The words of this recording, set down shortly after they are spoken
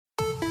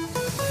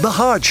The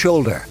Hard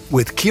Shoulder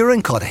with Kieran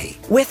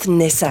with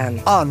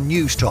Nissan on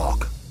News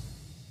Talk.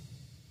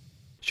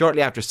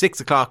 Shortly after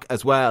 6 o'clock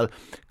as well,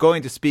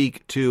 going to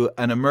speak to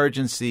an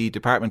emergency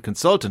department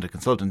consultant, a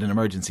consultant in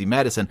emergency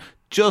medicine,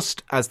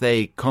 just as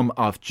they come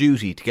off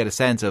duty to get a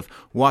sense of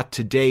what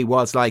today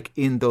was like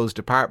in those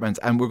departments.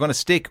 And we're going to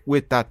stick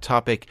with that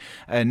topic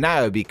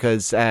now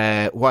because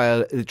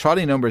while the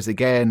trolley numbers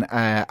again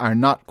are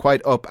not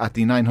quite up at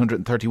the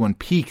 931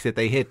 peak that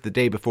they hit the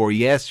day before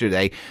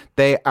yesterday,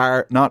 they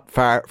are not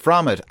far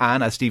from it.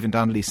 And as Stephen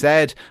Donnelly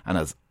said, and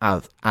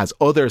as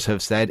others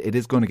have said, it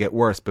is going to get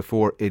worse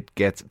before it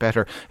gets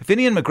better.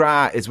 Finian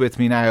McGrath is with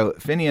me now.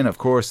 Finian, of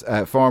course,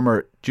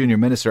 former Junior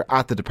Minister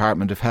at the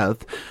Department of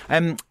Health.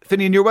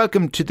 Finian, you're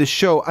welcome to the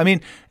show. I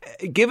mean,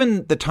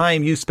 given the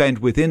time you spent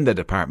within the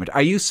department,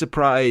 are you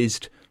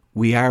surprised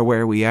we are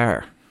where we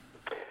are?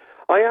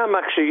 I am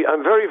actually.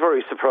 I'm very,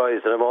 very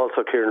surprised, and I'm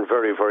also, Kieran,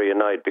 very, very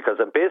annoyed because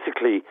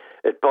basically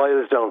it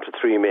boils down to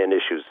three main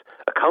issues: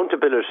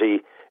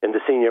 accountability in the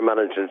senior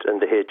management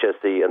and the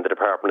HSE and the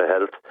Department of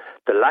Health,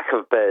 the lack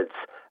of beds,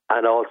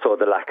 and also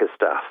the lack of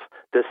staff.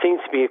 There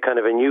seems to be a kind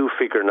of a new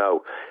figure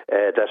now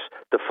that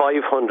the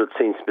 500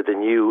 seems to be the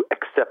new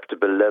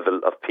acceptable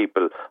level of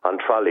people on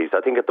trolleys.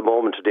 I think at the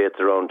moment today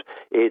it's around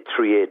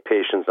 838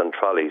 patients on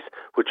trolleys,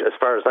 which as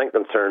far as I'm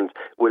concerned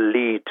will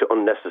lead to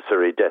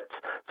unnecessary deaths.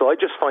 So I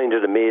just find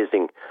it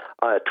amazing.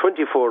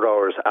 24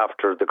 hours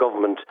after the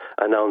government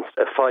announced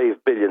a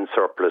 5 billion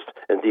surplus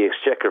in the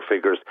exchequer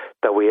figures,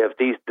 that we have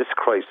this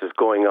crisis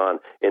going on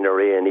in our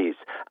A&Es.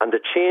 And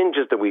the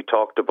changes that we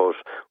talked about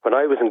when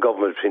I was in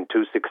government between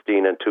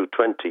 2016 and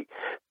 2020,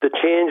 the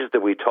changes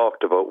that we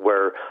talked about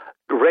were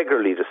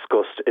regularly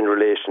discussed in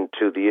relation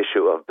to the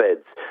issue of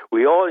beds.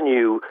 We all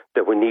knew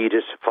that we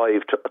needed 5,000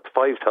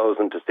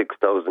 to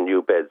 6,000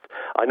 new beds.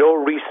 I know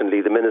recently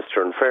the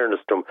Minister, in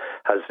fairness to him,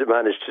 has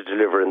managed to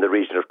deliver in the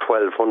region of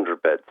 1,200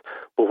 beds.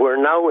 But we're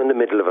now in the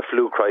middle of a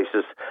flu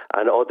crisis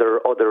and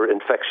other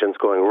infections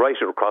going right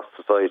across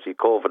society,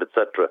 COVID,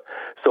 etc.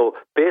 So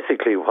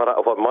basically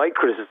what my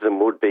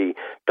criticism would be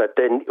that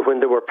then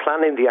when they were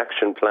planning the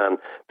action plan,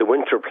 the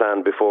winter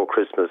plan before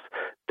Christmas,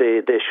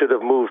 they should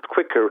have moved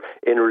quicker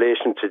in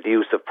relation to the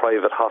use of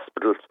private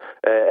hospitals,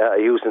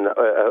 using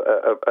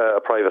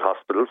private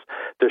hospitals.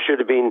 There should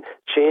have been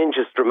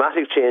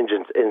dramatic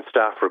changes in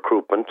staff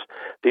recruitment.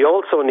 They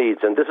also need,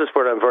 and this is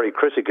where I'm very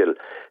critical,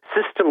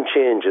 system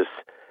changes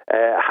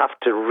have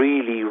to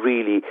really,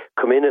 really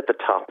come in at the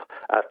top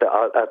at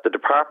the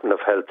Department of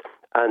Health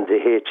and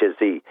the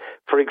HSE.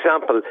 For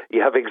example,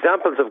 you have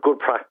examples of good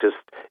practice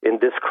in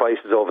this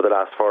crisis over the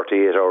last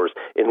 48 hours.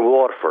 In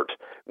Waterford,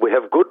 we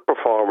have good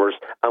performers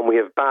and we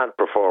have bad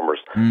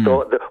performers.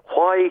 So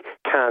why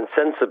can't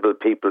sensible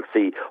people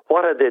see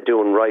what are they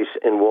doing right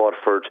in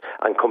Waterford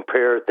and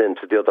compare it then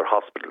to the other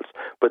hospitals?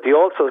 But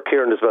also,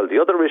 Kieran, as well, the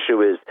other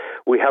issue is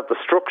we have the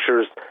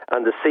structures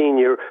and the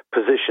senior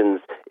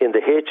positions in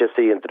the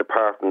HSE and the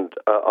Department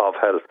of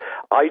Health.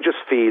 I just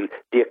feel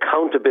the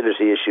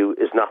accountability issue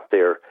is not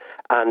there.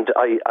 And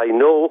I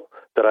know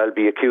that I'll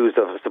be accused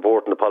of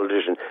supporting the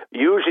politician.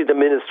 Usually the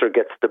minister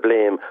gets the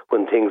blame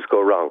when things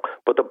go wrong.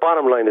 But the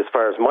bottom line, as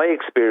far as my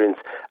experience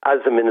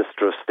as a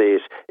Minister of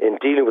State in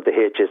dealing with the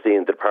HSE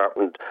and the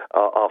Department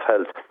of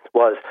Health,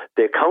 was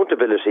the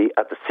accountability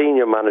at the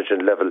senior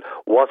management level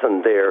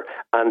wasn't there.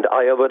 And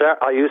I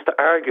used to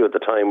argue at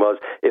the time was,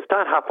 if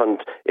that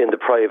happened in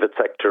the private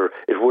sector,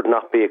 it would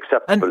not be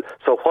acceptable.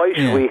 So why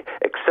should we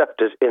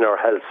accept it in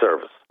our health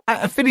service?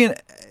 Finian,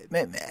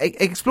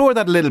 explore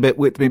that a little bit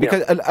with me,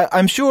 because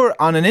I'm sure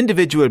on an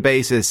individual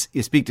basis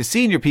you speak to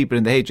senior people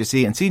in the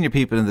HSE and senior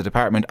people in the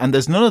department, and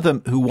there's none of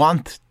them who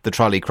want the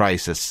trolley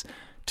crisis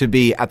to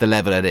be at the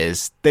level it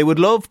is. They would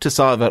love to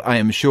solve it, I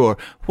am sure.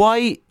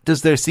 Why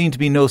does there seem to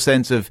be no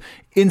sense of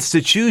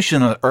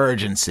institutional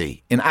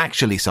urgency in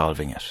actually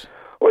solving it?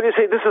 Well, you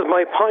see, this is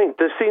my point.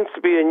 There seems to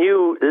be a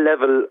new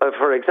level of,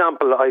 for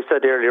example, I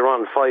said earlier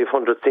on, 500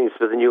 seems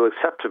to be the new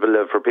acceptable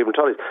level for people in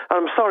trolleys.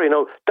 And I'm sorry,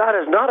 no, that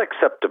is not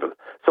acceptable.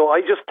 So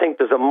I just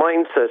think there's a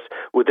mindset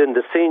within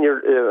the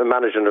senior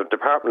management of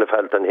Department of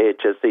Health and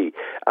HSE.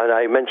 And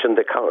I mentioned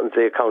the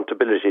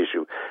accountability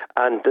issue.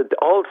 And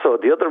also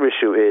the other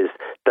issue is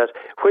that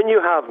when you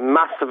have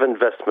massive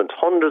investment,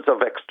 hundreds of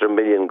extra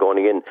million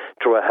going in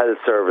to a health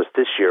service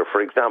this year,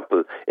 for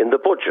example, in the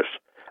budget,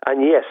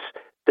 and yes,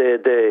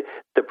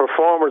 the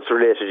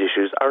performance-related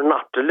issues are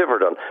not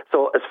delivered on.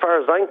 So as far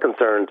as I'm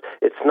concerned,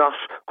 it's not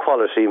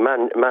quality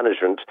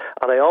management.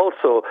 And I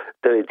also,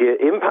 the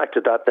impact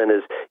of that then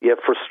is you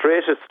have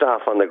frustrated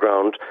staff on the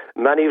ground.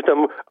 Many of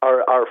them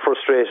are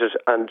frustrated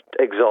and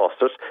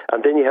exhausted.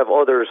 And then you have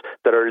others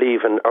that are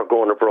leaving or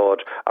going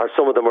abroad, or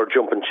some of them are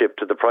jumping ship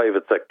to the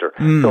private sector.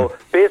 So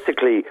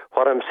basically,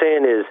 what I'm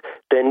saying is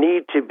they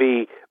need to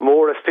be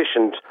more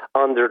efficient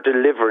on their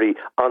delivery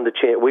on the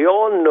chain. We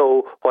all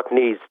know what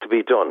needs to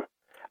be done.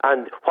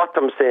 And what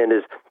I'm saying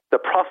is the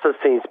process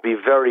seems to be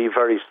very,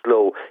 very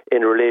slow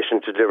in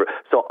relation to delivery.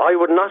 So I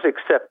would not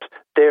accept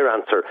their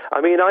answer.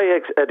 I mean, I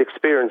had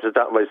experience of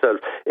that myself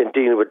in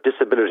dealing with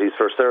disabilities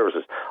for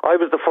services. I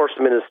was the first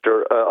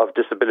Minister of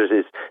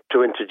Disabilities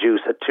to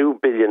introduce a 2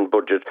 billion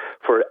budget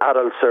for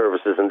adult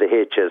services in the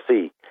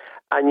HSE.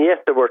 And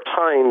yet there were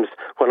times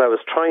when I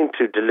was trying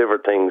to deliver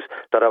things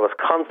that I was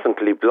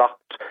constantly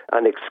blocked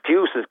and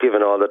excuses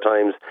given all the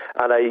times.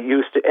 And I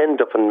used to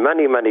end up in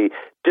many, many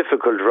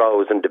difficult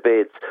rows and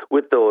debates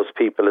with those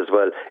people as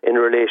well in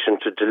relation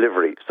to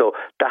delivery. So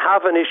they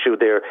have an issue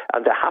there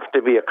and they have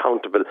to be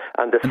accountable.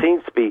 And there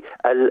seems to be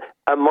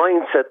a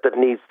mindset that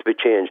needs to be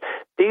changed.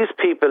 These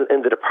people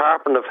in the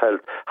Department of Health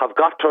have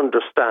got to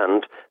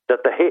understand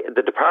that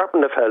the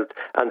Department of Health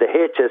and the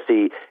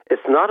HSE,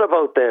 it's not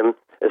about them.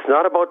 It's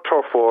not about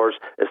turf wars.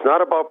 It's not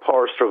about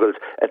power struggles.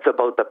 It's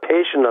about the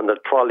patient on the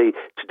trolley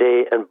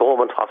today in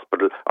Beaumont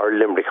Hospital or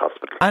Limerick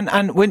Hospital. And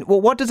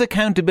what does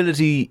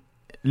accountability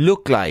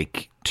look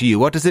like to you?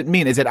 What does it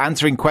mean? Is it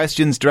answering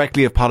questions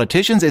directly of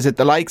politicians? Is it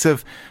the likes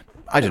of,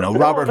 I don't know,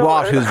 Robert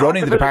Watt, who's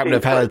running the Department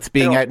of Health,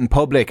 being out in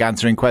public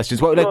answering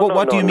questions? What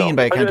do you mean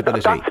by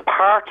accountability? That's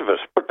part of it.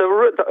 But the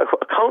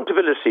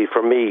accountability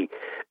for me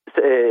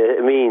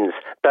means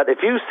that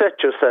if you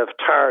set yourself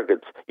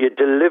targets, you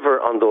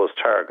deliver on those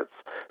targets.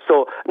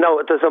 So now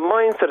there's a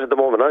mindset at the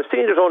moment. I've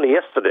seen it only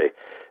yesterday.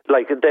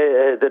 Like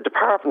the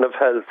Department of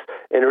Health,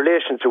 in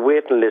relation to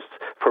waiting lists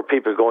for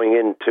people going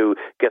into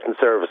getting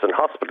service in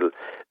hospital,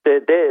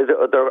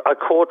 I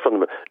quote from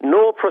them: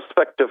 "No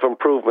prospective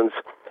improvements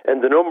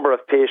in the number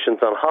of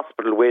patients on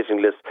hospital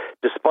waiting lists,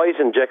 despite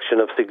injection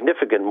of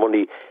significant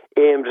money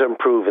aimed at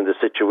improving the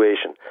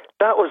situation."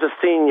 That was a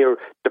senior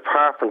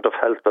Department of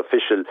Health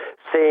official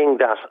saying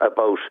that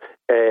about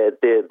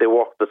the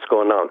work that's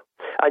going on.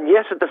 And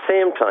yet at the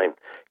same time,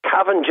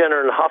 Cavan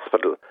General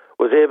Hospital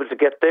was able to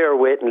get their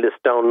waiting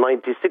list down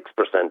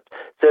 96%.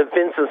 St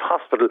Vincent's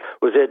Hospital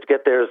was able to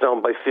get theirs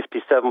down by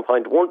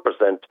 57.1%.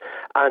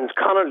 And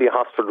Connolly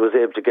Hospital was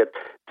able to get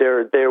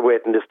their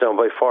waiting list down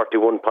by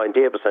 41.8%.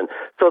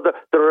 So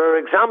there are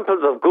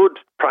examples of good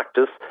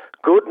practice,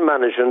 good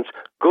management,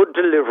 good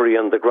delivery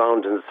on the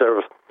ground in the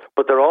service.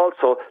 But there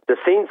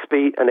seems to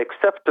be an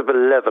acceptable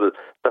level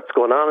that's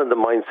going on in the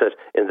mindset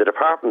in the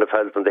Department of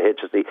Health and the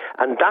HSE,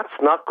 and that's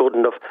not good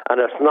enough, and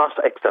it's not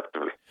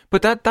acceptable.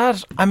 But that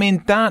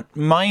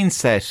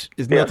mindset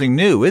is nothing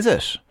new, is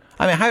it?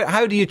 I mean,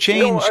 how do you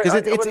change? Because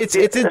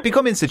it's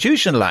become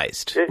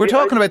institutionalised. We're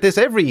talking about this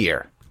every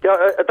year. Yeah,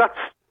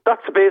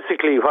 that's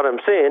basically what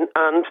I'm saying,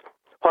 and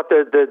what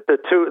the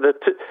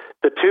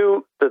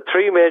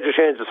three major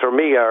changes for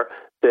me are.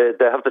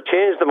 They have to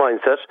change the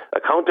mindset,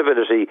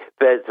 accountability,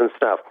 beds and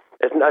staff.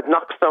 It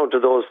knocks down to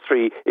those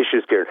three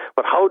issues, Kieran.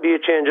 But how do you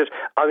change it?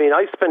 I mean,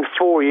 I spent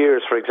 4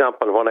 years, for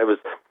example, when I was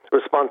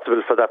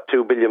responsible for that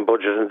 2 billion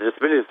budget in the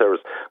disability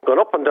service, going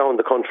up and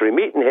down the country,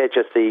 meeting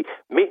HSE,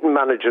 meeting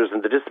managers in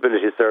the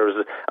disability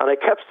services, and I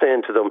kept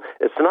saying to them,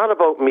 it's not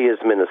about me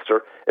as minister,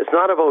 it's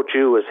not about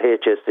you as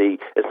HSE,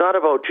 it's not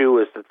about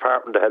you as the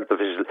Department of Health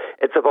official,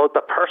 it's about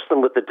the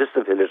person with the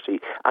disability,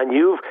 and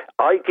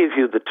I give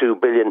you the 2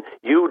 billion,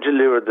 you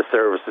deliver the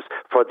services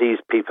for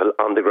these people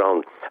on the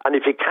ground. And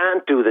if you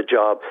can't do the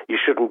job, you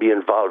shouldn't be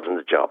involved in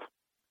the job.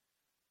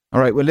 All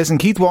right, well listen,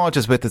 Keith Walsh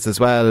is with us as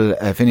well.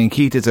 Finian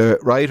Keith is a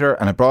writer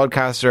and a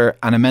broadcaster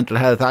and a mental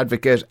health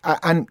advocate.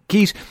 And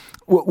Keith,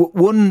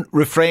 one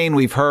refrain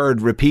we've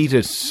heard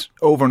repeated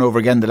over and over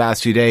again the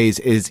last few days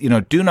is,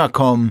 do not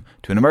come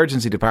to an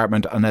emergency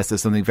department unless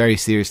there's something very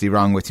seriously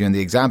wrong with you. And the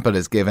example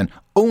is given,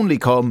 only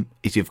come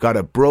if you've got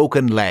a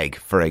broken leg,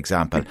 for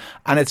example.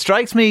 And it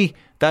strikes me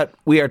that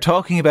we are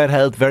talking about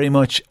health very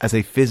much as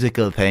a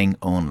physical thing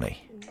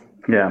only.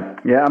 Yeah.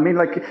 I mean,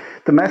 like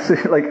the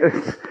message,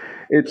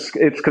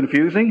 It's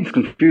confusing. It's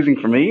confusing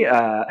for me.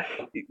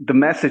 The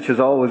message has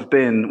always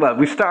been, well,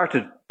 we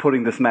started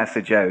putting this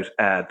message out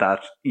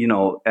that,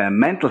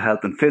 mental health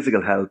and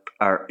physical health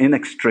are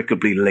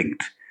inextricably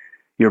linked.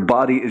 Your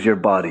body is your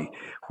body.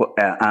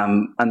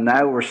 And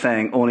now we're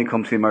saying only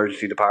come to the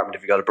emergency department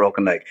if you got a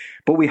broken leg.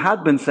 But we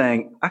had been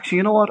saying, actually,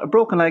 you know what? A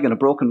broken leg and a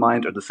broken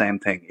mind are the same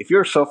thing. If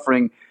you're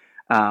suffering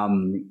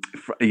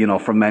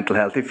from mental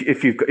health,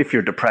 if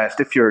you're depressed,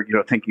 if you're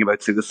thinking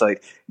about suicide,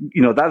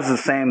 that is the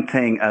same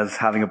thing as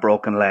having a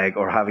broken leg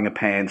or having a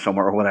pain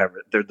somewhere or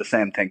whatever. They're the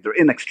same thing. They're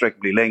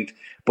inextricably linked.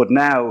 But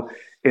now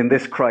in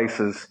this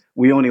crisis,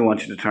 we only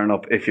want you to turn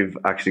up if you've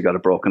actually got a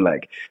broken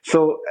leg.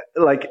 So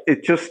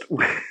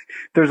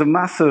there's a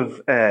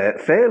massive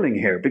failing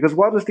here, because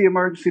what is the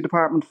emergency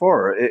department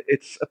for?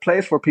 It's a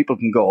place where people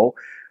can go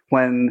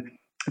when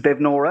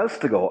they've nowhere else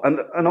to go.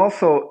 And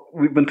also,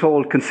 we've been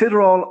told,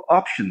 consider all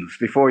options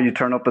before you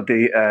turn up at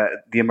the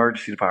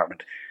emergency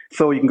department.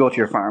 So you can go to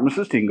your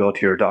pharmacist, you can go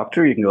to your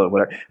doctor, you can go to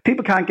whatever.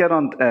 People can't get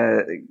on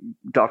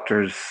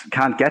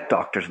can't get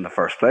doctors in the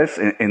first place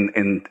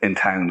in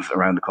towns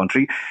around the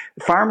country.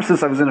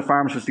 Pharmacists, I was in a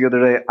pharmacist the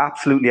other day,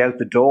 absolutely out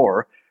the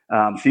door.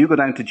 So you go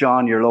down to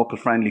John, your local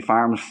friendly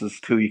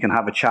pharmacist, who you can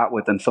have a chat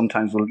with, and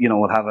sometimes we'll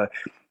have a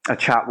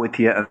chat with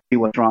you and see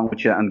what's wrong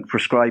with you and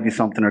prescribe you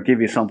something or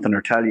give you something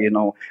or tell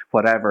you,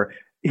 whatever.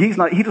 he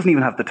doesn't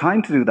even have the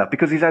time to do that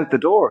because he's out the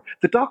door.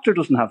 The doctor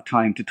doesn't have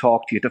time to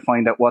talk to you to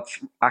find out what's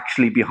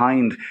actually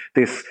behind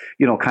this,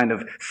 kind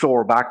of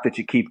sore back that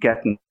you keep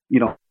getting,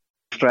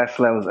 stress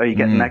levels. Are you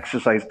getting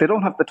exercise? They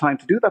don't have the time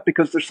to do that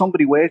because there's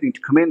somebody waiting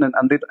to come in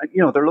and they,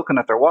 they're looking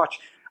at their watch.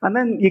 And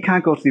then you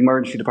can't go to the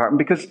emergency department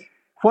because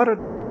what are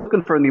they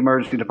looking for in the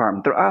emergency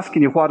department? They're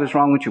asking you what is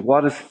wrong with you,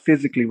 what is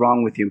physically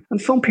wrong with you. And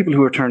some people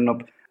who are turning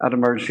up at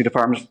emergency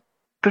departments,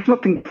 there's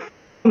nothing,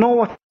 know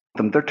what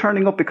them. They're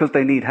turning up because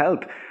they need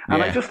help.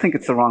 And I just think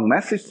it's the wrong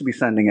message to be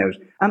sending out.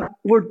 And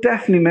we're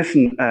definitely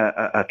missing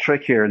a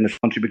trick here in this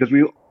country because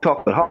we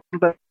talk about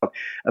hospitals,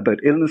 about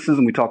illnesses,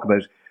 and we talk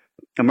about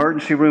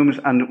emergency rooms,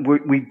 and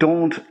we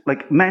don't,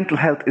 mental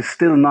health is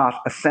still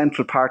not a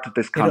central part of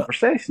this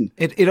conversation.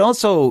 It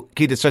also,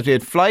 Keith,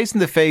 it flies in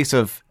the face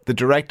of the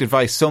direct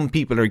advice some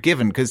people are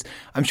given, because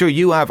I'm sure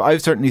you have.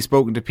 I've certainly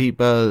spoken to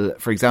people,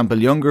 for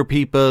example, younger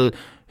people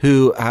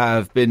who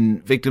have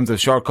been victims of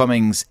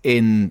shortcomings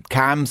in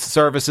CAMS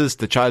services,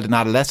 the child and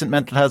adolescent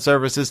mental health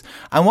services,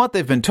 and what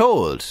they've been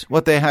told,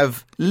 what they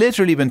have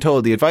literally been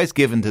told, the advice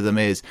given to them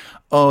is,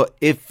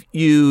 if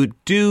you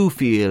do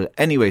feel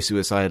anyway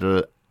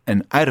suicidal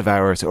and out of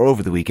hours or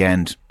over the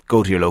weekend,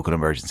 go to your local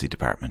emergency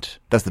department.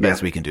 That's the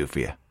best we can do for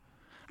you.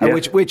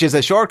 Which is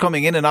a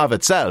shortcoming in and of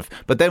itself.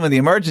 But then when the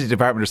emergency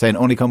department are saying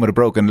only come with a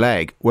broken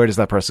leg, where does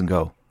that person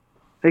go?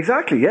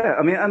 Exactly, yeah.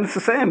 I mean, and it's the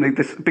same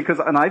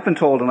and I've been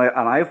told, and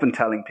I've been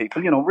telling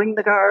people, ring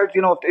the guards.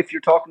 If you're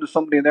talking to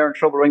somebody and they're in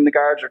trouble, ring the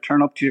guards or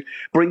turn up to you,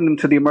 bring them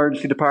to the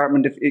emergency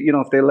department.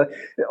 If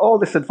they all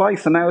this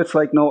advice, and now it's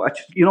like, no,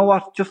 you know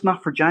what? Just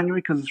not for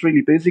January because it's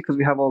really busy because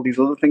we have all these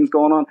other things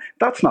going on.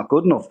 That's not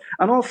good enough.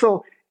 And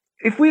also,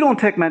 if we don't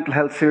take mental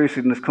health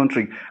seriously in this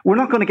country, we're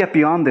not going to get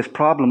beyond this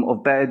problem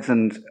of beds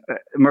and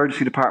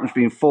emergency departments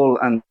being full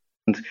and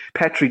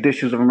petri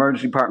dishes of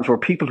emergency departments where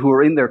people who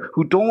are in there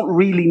who don't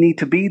really need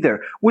to be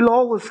there. We'll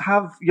always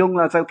have young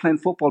lads out playing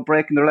football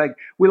breaking their leg.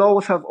 We'll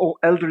always have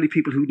elderly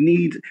people who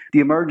need the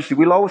emergency.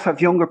 We'll always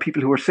have younger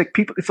people who are sick.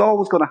 It's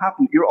always going to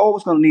happen. You're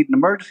always going to need an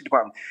emergency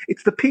department.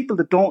 It's the people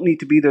that don't need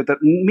to be there that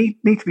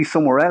need to be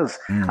somewhere else.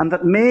 And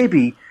that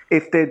maybe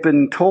if they'd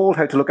been told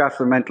how to look after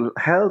their mental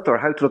health or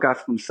how to look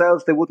after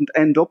themselves, they wouldn't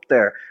end up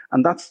there.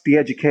 And that's the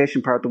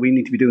education part that we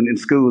need to be doing in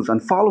schools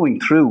and following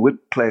through with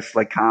places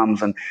like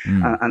CAMS and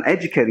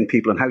educating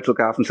people on how to look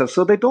after themselves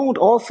so they don't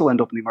also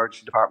end up in the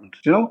emergency department,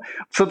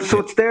 So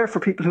it's there for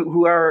people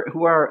who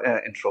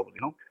are in trouble,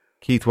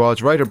 Keith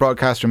Walsh, writer,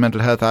 broadcaster,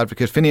 mental health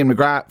advocate. Finian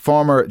McGrath,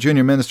 former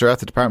Junior Minister at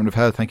the Department of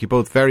Health. Thank you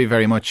both very,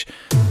 very much.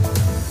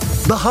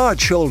 The Hard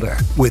Shoulder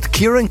with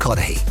Kieran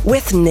Cuddihy.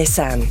 With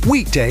Nissan.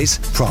 Weekdays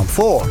from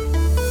 4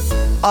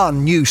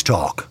 on News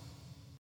Talk.